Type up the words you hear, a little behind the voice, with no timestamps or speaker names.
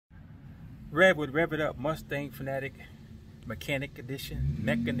Rev with Rev It Up Mustang Fanatic Mechanic Edition.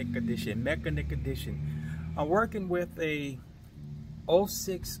 I'm working with a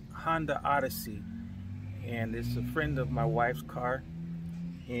 '06 Honda Odyssey, and it's a friend of my wife's car,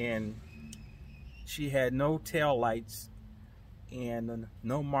 and she had no tail lights and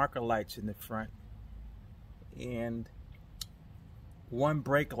no marker lights in the front, and one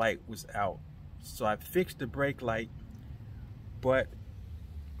brake light was out. So I fixed the brake light, but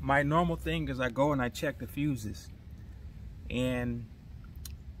my normal thing is I go and I check the fuses, and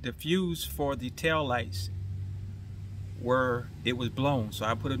the fuse for the tail lights was blown. So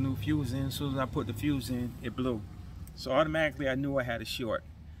I put a new fuse in. As soon as I put the fuse in, it blew. So automatically I knew I had a short.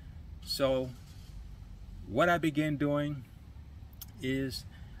 So what I began doing is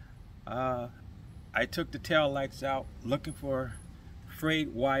I took the tail lights out, looking for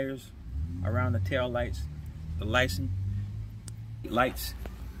frayed wires around the tail lights, the license lights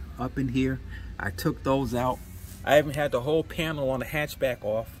up in here. I took those out. I even had the whole panel on the hatchback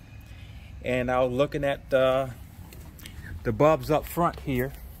off, and I was looking at the bulbs up front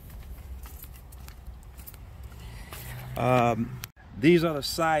here. These are the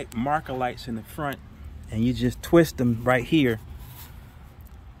side marker lights in the front, and you just twist them right here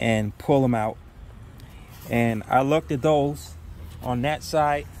and pull them out. And I looked at those on that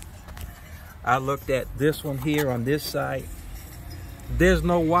side. I looked at this one here on this side. There's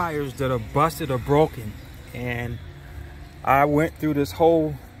no wires that are busted or broken, and I went through this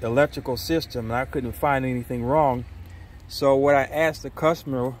whole electrical system and I couldn't find anything wrong. So what I asked the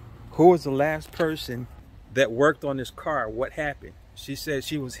customer, who was the last person that worked on this car, what happened? She said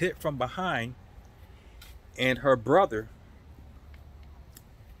she was hit from behind, and her brother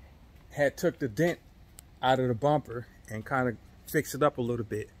had took the dent out of the bumper and kind of fixed it up a little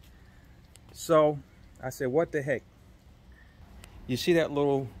bit. So I said, what the heck? You see that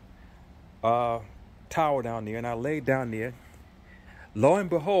little tower down there? And I laid down there. Lo and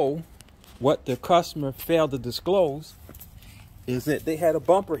behold, what the customer failed to disclose is that they had a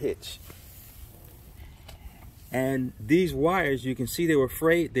bumper hitch. And these wires, you can see they were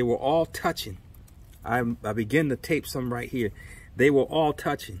frayed. They were all touching. I began to tape some right here. They were all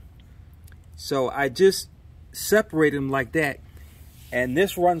touching. So I just separated them like that. And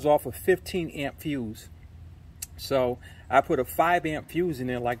this runs off a 15 amp fuse. So I put a 5 amp fuse in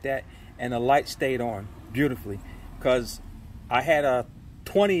there like that, and the light stayed on beautifully. Because I had a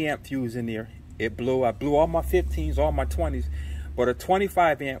 20 amp fuse in there. It blew. I blew all my 15s, all my 20s. But a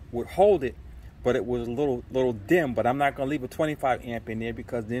 25 amp would hold it, but it was a little dim. But I'm not going to leave a 25 amp in there,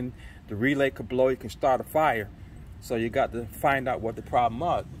 because then the relay could blow. You can start a fire. So you got to find out what the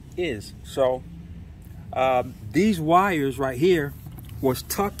problem is. So these wires right here was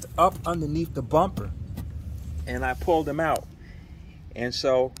tucked up underneath the bumper, and I pulled them out. And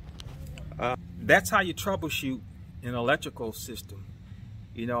so that's how you troubleshoot an electrical system.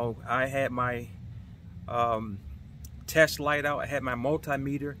 You know, I had my test light out. I had my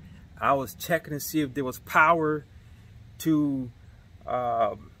multimeter. I was checking to see if there was power to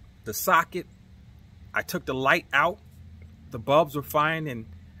the socket. I took the light out. The bulbs were fine, and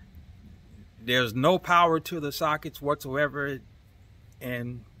there's no power to the sockets whatsoever.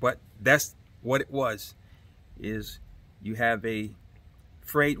 But that's what it was, is you have a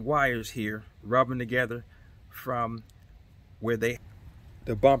frayed wires here rubbing together from where the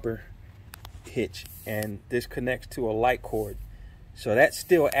bumper hitch, and this connects to a light cord. So that's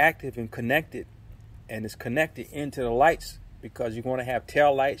still active and connected, and it's connected into the lights, because you want to have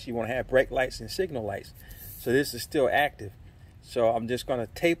tail lights, you want to have brake lights and signal lights. So this is still active. So I'm just going to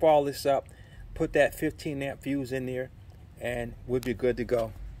tape all this up, put that 15 amp fuse in there, and we'll be good to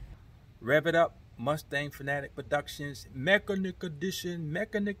go. Rev It Up Mustang Fanatic Productions Mechanic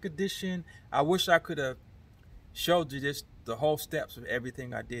Edition. I wish I could have showed you the whole steps of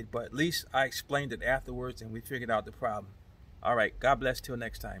everything I did, but at least I explained it afterwards and we figured out the problem. All right, God bless till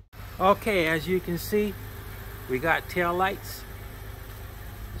next time. Okay, as you can see, we got tail lights.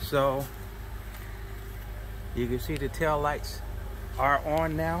 So you can see the tail lights are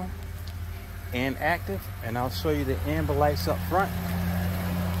on now and active, and I'll show you the amber lights up front.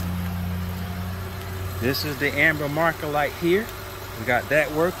 This is the amber marker light here. We got that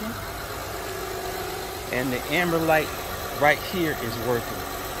working, and the amber light right here is working.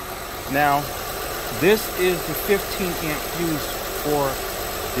 Now this is the 15 amp fuse for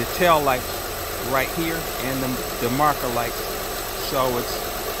the tail lights right here, and the marker lights. So it's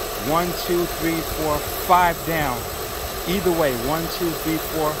 1, 2, 3, 4, 5 down. Either way, 1, 2, 3,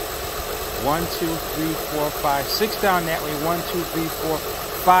 4, 1, 2, 3, 4, 5, 6 down that way, 1, 2, 3, 4,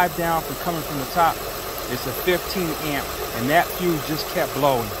 5 down from coming from the top. It's a 15 amp, and that fuse just kept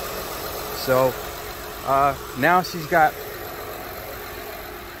blowing. So now she's got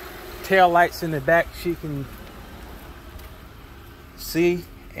tail lights in the back she can see,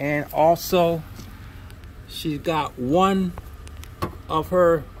 and also she's got one of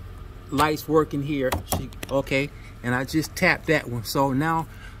her lights working here. Okay, and I just tapped that one, so now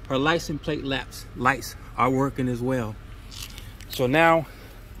her license plate lights are working as well. So now,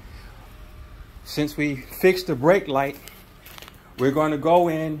 since we fixed the brake light, we're going to go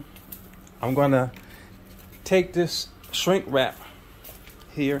in. I'm going to take this shrink wrap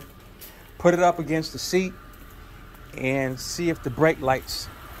here, put it up against the seat, and see if the brake lights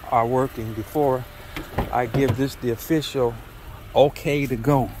are working before I give this the official okay to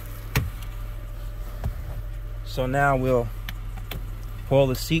go. So now we'll pull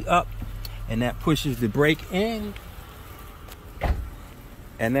the seat up, and that pushes the brake in.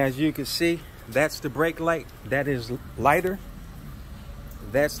 And as you can see, that's the brake light. That is lighter.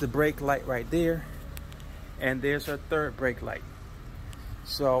 That's the brake light right there. And there's our third brake light.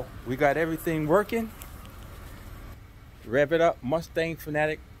 So we got everything working. Rev it up, Mustang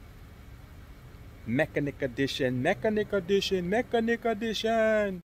Fanatic Mechanic Edition, Mechanic Edition, Mechanic Edition.